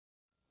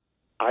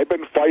I've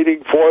been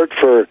fighting for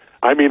it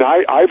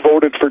I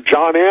voted for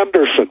John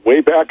Anderson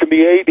way back in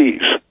the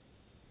 80s.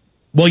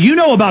 Well, you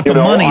know about the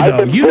money,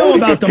 though. You know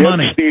about the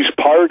money. These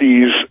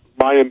parties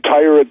my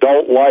entire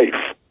adult life.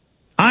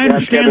 I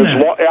understand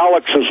that.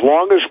 Alex, as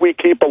long as we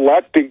keep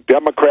electing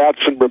Democrats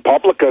and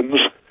Republicans,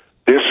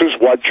 this is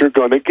what you're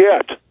going to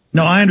get.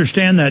 No, I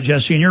understand that,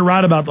 Jesse, and you're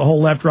right about the whole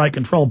left-right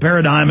control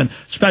paradigm and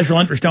special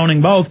interest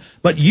owning both.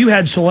 But you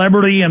had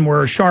celebrity and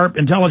were a sharp,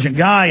 intelligent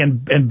guy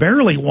and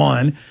barely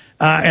won.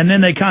 And then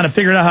they kind of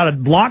figured out how to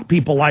block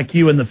people like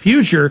you in the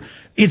future.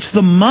 It's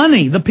the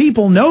money. The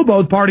people know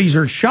both parties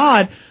are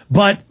shot,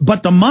 but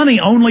the money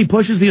only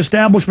pushes the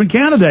establishment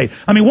candidate.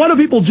 I mean, what do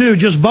people do?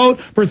 Just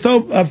vote for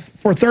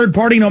third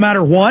party no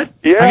matter what?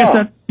 Yeah. I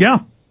guess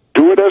yeah.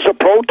 Do it as a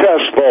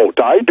protest vote.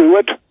 I do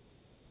it.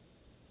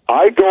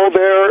 I go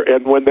there,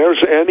 and when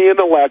there's an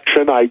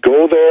election, I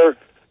go there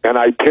and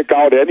I pick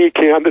out any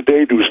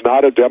candidate who's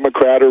not a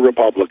Democrat or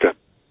Republican.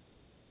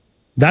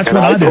 That's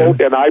what I do.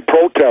 And I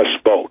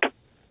protest vote.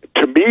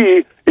 To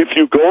me, if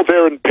you go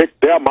there and pick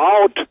them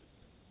out,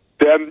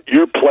 then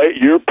you're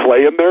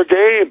playing their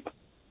game.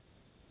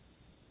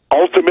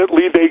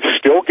 Ultimately, they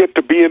still get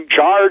to be in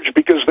charge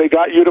because they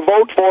got you to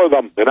vote for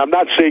them. And I'm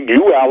not saying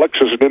you, Alex,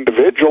 as an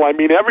individual. I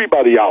mean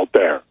everybody out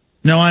there.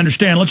 No, I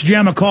understand. Let's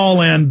jam a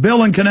call in.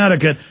 Bill in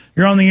Connecticut,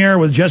 you're on the air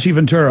with Jesse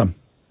Ventura.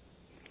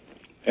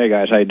 Hey,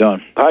 guys. How you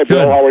doing? Hi,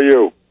 Bill. How are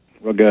you?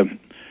 Real good.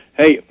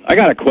 Hey, I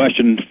got a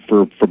question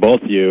for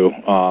both of you.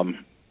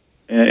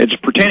 It's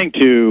pertaining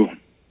to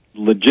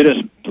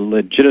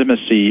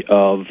legitimacy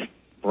of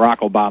Barack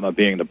Obama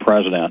being the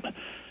president.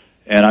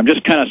 And I'm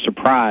just kind of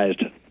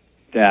surprised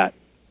that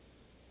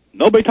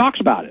nobody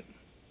talks about it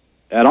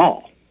at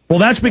all. Well,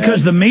 that's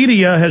because the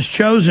media has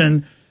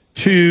chosen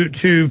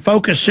to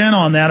focus in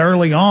on that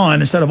early on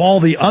instead of all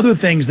the other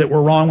things that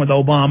were wrong with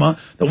Obama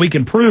that we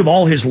can prove,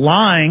 all his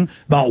lying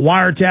about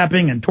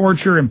wiretapping and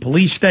torture and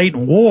police state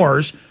and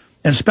wars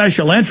and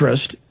special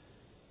interest.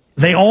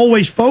 They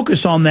always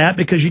focus on that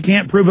because you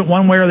can't prove it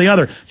one way or the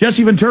other.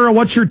 Jesse Ventura,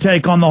 what's your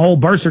take on the whole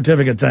birth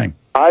certificate thing?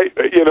 I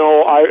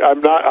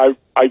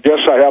guess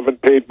I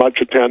haven't paid much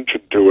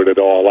attention to it at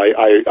all.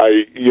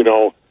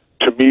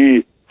 To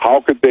me, how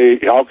could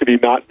he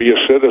not be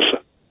a citizen?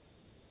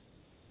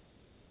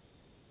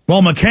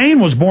 Well,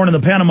 McCain was born in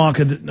the Panama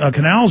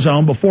Canal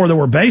Zone before there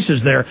were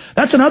bases there.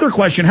 That's another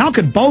question. How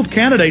could both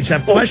candidates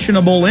have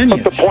questionable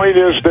lineage? But the point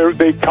is,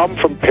 they come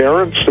from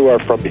parents who are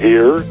from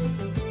here.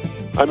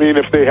 I mean,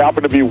 if they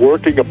happen to be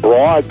working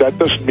abroad, that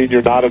doesn't mean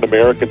you're not an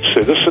American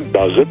citizen,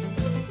 does it?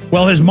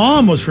 Well, his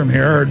mom was from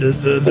here.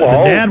 The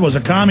dad was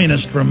a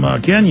communist from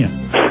Kenya.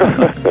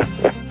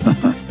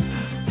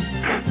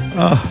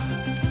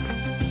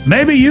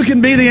 Maybe you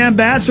can be the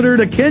ambassador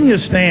to Kenya,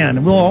 Stan.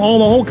 The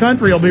whole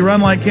country will be run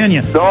like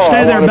Kenya. No,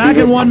 stay there. Back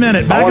in 1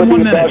 minute. Back in 1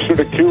 minute.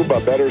 Ambassador to Cuba.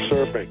 Better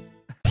surfing.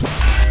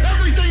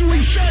 Everything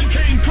we said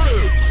came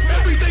true.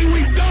 Everything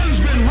we've done's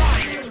been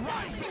right.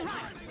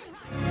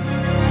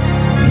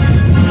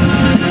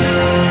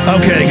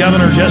 Okay,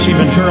 Governor Jesse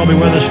Ventura will be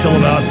with us till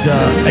about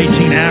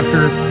 18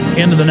 after,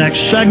 into the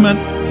next segment.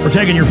 We're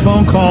taking your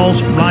phone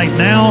calls right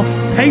now.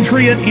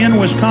 Patriot in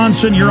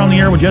Wisconsin, you're on the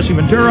air with Jesse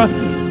Ventura.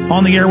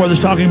 On the air with us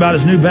talking about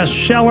his new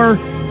bestseller,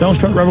 Don't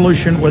Start the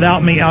Revolution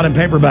Without Me, out in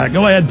paperback.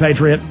 Go ahead,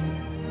 Patriot.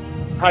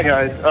 Hi,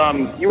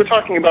 guys. You were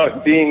talking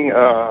about being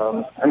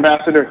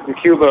ambassador to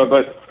Cuba,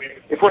 but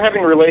if we're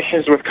having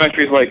relations with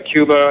countries like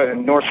Cuba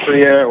and North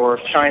Korea or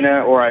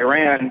China or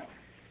Iran,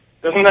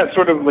 doesn't that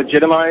sort of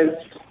legitimize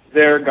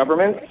their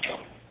governments?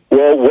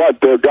 Well,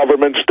 what? Their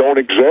governments don't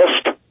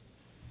exist?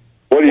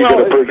 What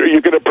are you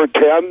going to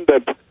pretend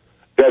that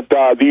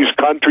these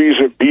countries,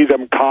 if be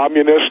them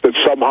communist, that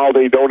somehow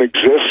they don't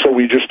exist, so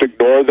we just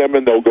ignore them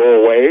and they'll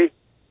go away?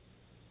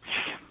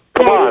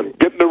 Come on,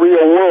 get in the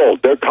real world.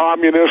 They're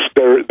communists.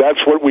 That's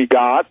what we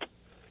got.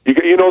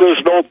 You know,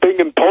 there's no thing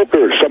in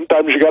poker.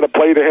 Sometimes you got to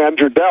play the hand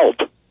you're dealt.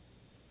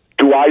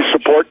 Do I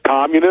support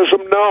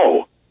communism?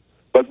 No,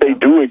 but they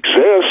do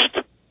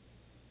exist.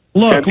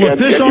 Look,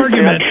 this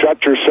argument. You can't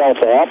shut yourself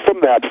off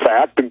from that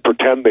fact and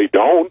pretend they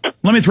don't.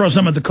 Let me throw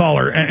something at the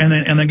caller and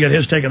then get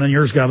his take and then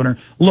yours, Governor.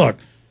 Look,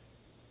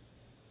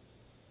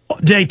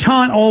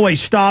 détente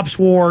always stops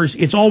wars.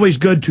 It's always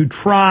good to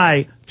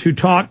try to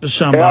talk to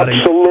somebody.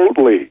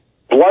 Absolutely.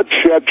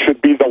 Bloodshed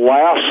should be the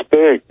last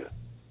thing.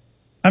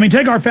 I mean,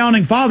 take our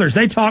founding fathers.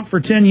 They talked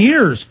for 10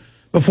 years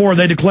before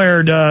they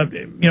declared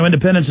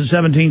independence in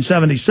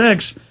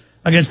 1776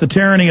 against the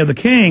tyranny of the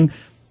king.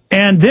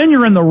 And then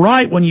you're in the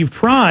right when you've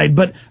tried.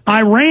 But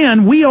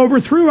Iran, we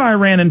overthrew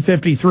Iran in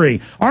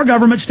 53. Our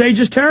government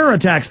stages terror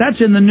attacks.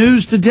 That's in the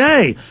news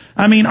today.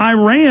 I mean,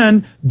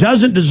 Iran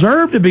doesn't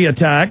deserve to be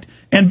attacked.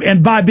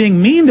 And by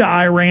being mean to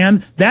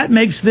Iran, that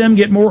makes them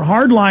get more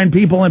hardline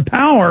people in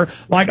power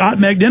like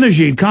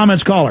Ahmadinejad.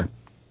 Comments, caller.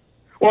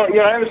 Well,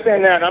 yeah, I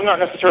understand that. I'm not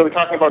necessarily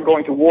talking about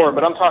going to war,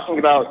 but I'm talking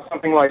about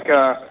something like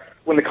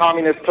when the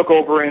communists took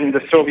over in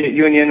the Soviet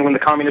Union, when the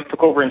communists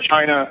took over in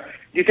China.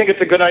 Do you think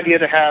it's a good idea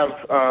to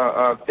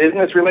have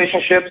business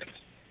relationships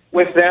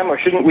with them, or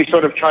shouldn't we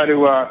sort of try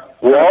to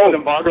Well, put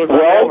embargoes on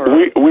them,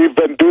 or? we've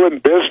been doing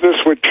business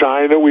with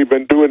China. We've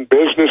been doing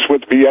business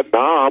with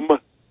Vietnam.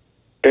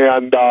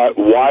 And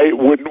why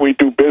wouldn't we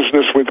do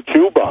business with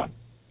Cuba?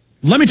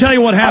 Let me tell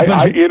you what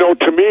happens.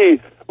 To me,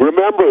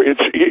 remember,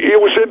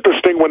 it was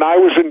interesting when I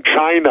was in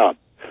China.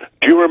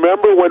 Do you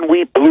remember when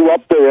we blew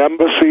up their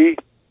embassy?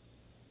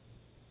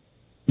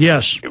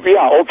 Yes.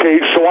 Yeah, okay.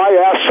 So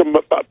I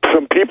asked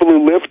some people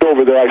who lived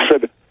over there, I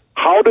said,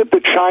 how did the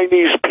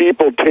Chinese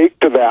people take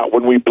to that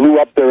when we blew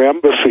up their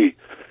embassy?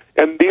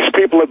 And these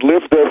people had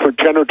lived there for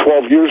 10 or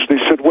 12 years. They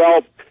said,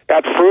 well,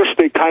 at first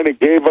they kind of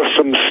gave us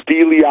some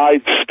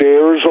steely-eyed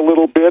stares a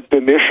little bit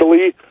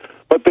initially,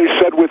 but they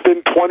said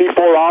within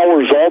 24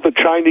 hours all the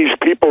Chinese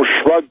people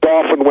shrugged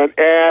off and went,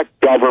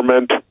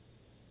 government.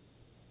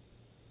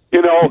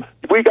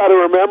 We got to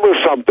remember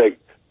something.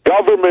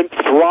 Government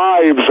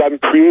thrives on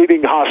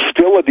creating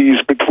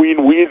hostilities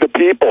between we the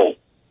people.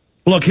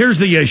 Look, here's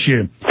the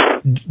issue.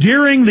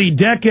 During the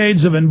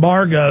decades of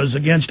embargoes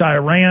against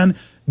Iran,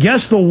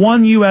 guess the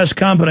one U.S.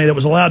 company that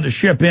was allowed to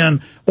ship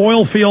in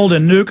oil field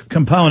and nuke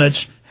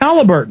components?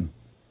 Halliburton.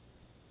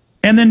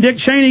 And then Dick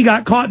Cheney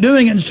got caught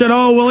doing it and said,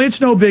 oh, well, it's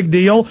no big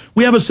deal.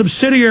 We have a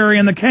subsidiary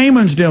in the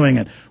Caymans doing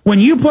it. When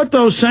you put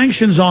those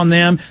sanctions on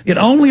them, it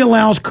only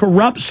allows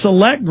corrupt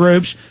select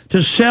groups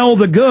to sell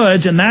the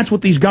goods, and that's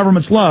what these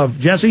governments love.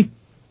 Jesse?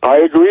 I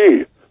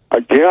agree.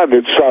 Again,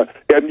 it's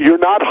and you're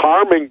not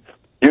harming,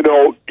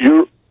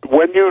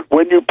 when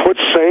you put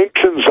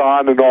sanctions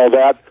on and all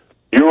that,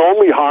 you're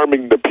only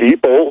harming the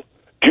people.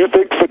 Do you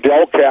think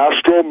Fidel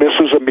Castro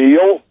misses a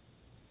meal?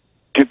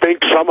 Do you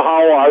think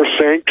somehow our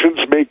sanctions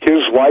make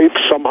his life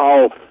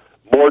somehow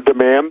more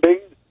demanding?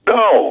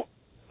 No.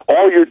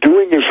 All you're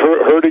doing is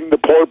hurting the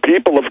poor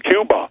people of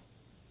Cuba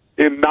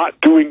in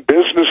not doing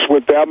business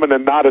with them and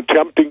in not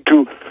attempting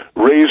to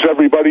raise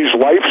everybody's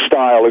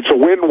lifestyle. It's a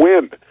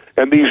win-win.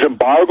 And these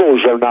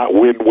embargoes are not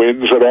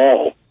win-wins at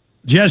all.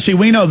 Jesse,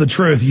 we know the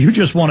truth. You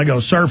just want to go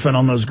surfing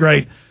on those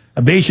great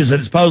beaches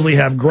that supposedly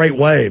have great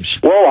waves.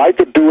 Well, I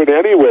could do it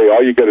anyway.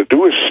 All you got to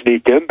do is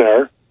sneak in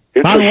there.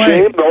 It's a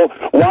shame, though.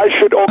 Why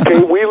should,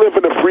 we live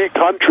in a free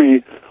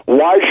country.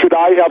 Why should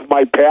I have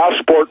my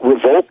passport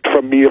revoked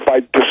from me if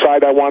I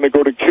decide I want to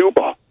go to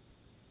Cuba?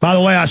 By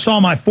the way, I saw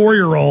my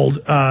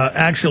 4-year-old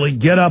actually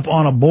get up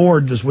on a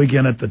board this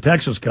weekend at the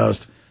Texas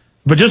coast.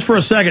 But just for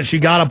a second, she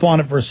got up on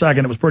it for a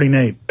second. It was pretty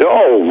neat.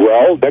 Oh,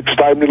 well, next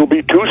time it'll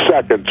be 2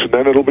 seconds, and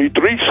then it'll be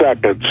 3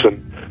 seconds.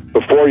 And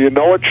before you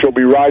know it, she'll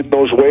be riding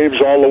those waves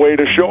all the way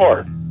to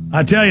shore.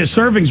 I tell you,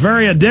 surfing's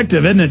very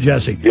addictive, isn't it,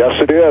 Jesse? Yes,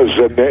 it is,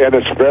 and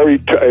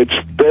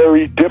it's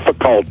very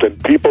difficult,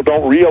 and people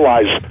don't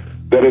realize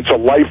that it's a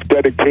life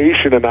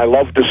dedication. And I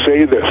love to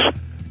say this: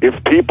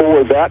 if people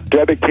were that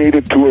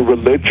dedicated to a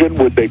religion,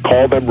 would they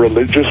call them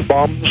religious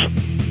bums?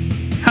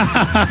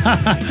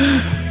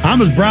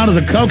 I'm as brown as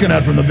a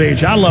coconut from the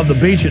beach. I love the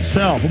beach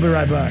itself. We'll be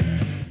right back.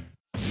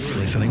 You're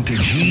listening to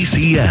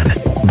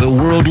GCN, the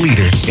world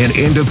leader in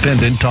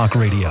independent talk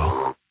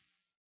radio.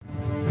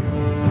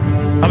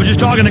 I was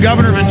just talking to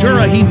Governor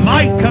Ventura. He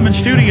might come in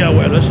studio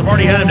with us. I've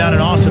already had him down in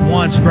Austin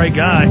once. Great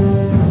guy.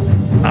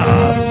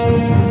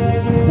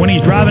 When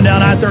he's driving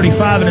down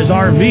I-35 in his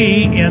RV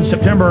in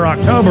September or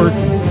October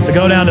to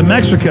go down to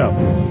Mexico.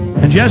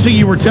 And Jesse,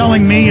 you were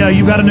telling me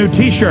you got a new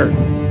T-shirt.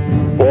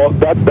 Well,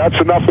 that's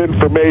enough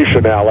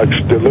information, Alex.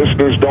 The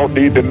listeners don't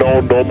need to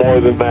know no more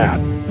than that.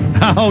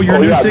 Oh, your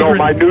new secret? No,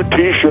 my new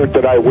T-shirt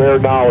that I wear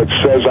now, it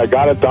says, I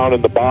got it down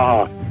in the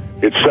Baja,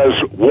 it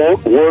says,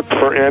 won't work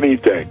for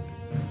anything.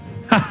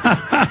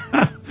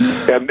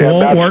 and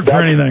won't work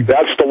for anything.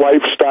 That's the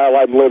lifestyle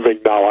I'm living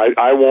now.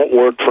 I won't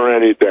work for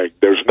anything.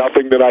 There's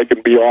nothing that I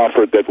can be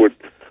offered that would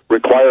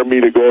require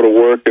me to go to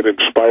work and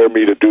inspire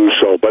me to do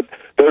so. But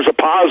there's a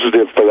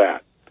positive for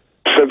that.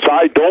 Since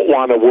I don't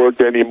want to work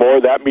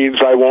anymore, that means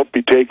I won't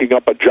be taking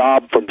up a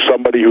job from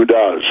somebody who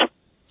does.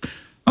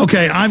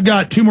 Okay, I've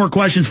got 2 more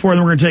questions for you,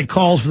 then we're going to take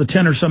calls for the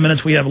 10 or so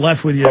minutes we have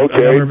left with you,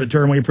 okay.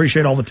 Ventura, and we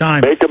appreciate all the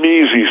time. Make them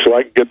easy so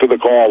I can get to the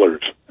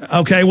callers.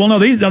 Okay, well, no,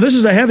 this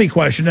is a heavy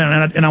question,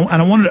 and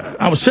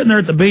I was sitting there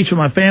at the beach with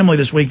my family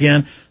this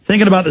weekend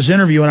thinking about this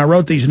interview, and I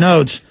wrote these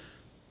notes.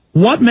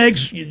 What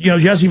makes,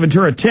 Jesse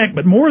Ventura tick?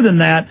 But more than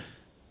that,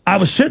 I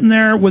was sitting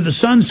there with the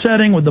sun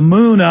setting, with the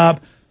moon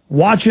up,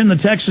 watching the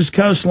Texas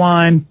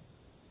coastline,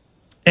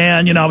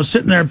 and, I was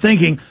sitting there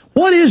thinking,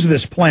 what is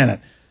this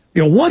planet?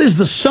 What is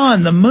the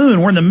sun, the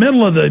moon? We're in the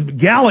middle of the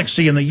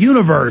galaxy and the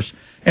universe,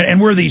 and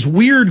we're these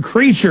weird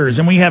creatures,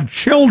 and we have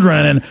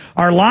children, and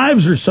our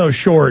lives are so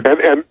short.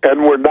 And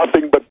we're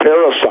nothing but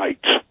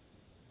parasites.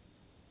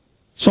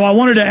 So I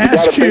wanted to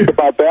ask you... think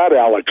about that,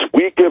 Alex.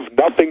 We give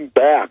nothing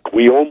back.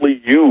 We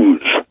only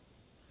use.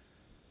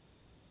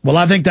 Well,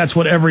 I think that's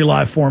what every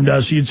life form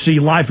does. You'd see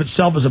life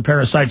itself as a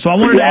parasite. So I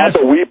wanted to ask...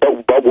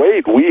 But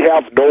wait, we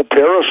have no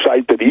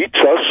parasite that eats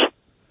us.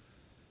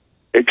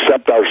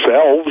 Except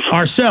ourselves.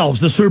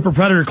 Ourselves, the super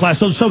predator class.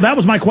 So that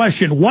was my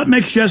question. What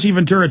makes Jesse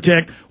Ventura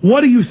tick?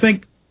 What do you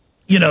think,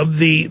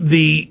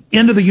 the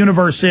end of the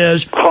universe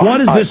is?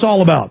 What is this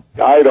all about?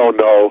 I don't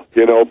know,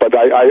 but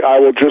I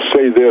will just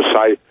say this.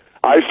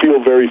 I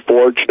feel very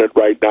fortunate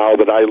right now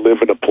that I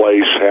live in a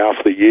place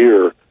half the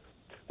year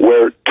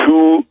where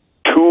two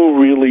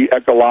really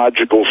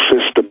ecological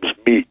systems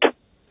meet,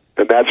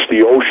 and that's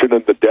the ocean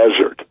and the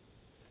desert.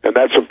 And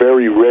that's a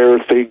very rare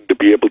thing to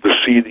be able to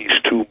see these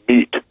two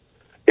meet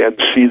and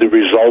see the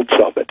results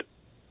of it.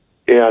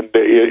 And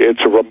it's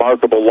a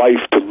remarkable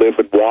life to live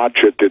and watch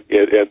it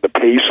and the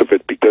pace of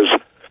it, because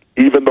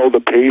even though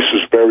the pace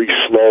is very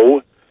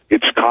slow,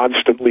 it's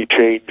constantly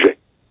changing.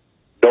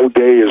 No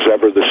day is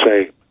ever the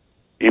same,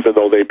 even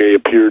though they may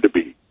appear to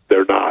be.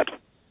 They're not.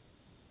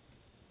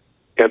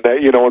 And that,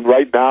 and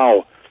right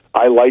now,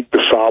 I like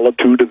the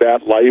solitude of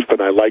that life,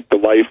 and I like the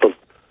life of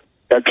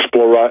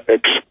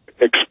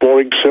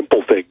exploring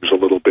simple things a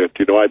little bit.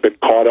 I've been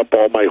caught up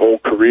all my whole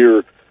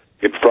career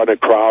in front of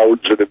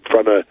crowds and in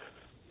front of,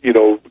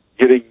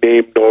 getting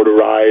name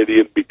notoriety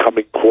and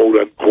becoming quote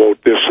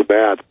unquote this and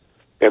that.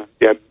 And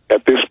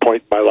at this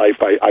point in my life,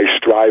 I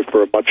strive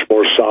for a much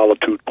more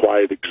solitude,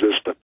 quiet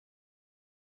existence.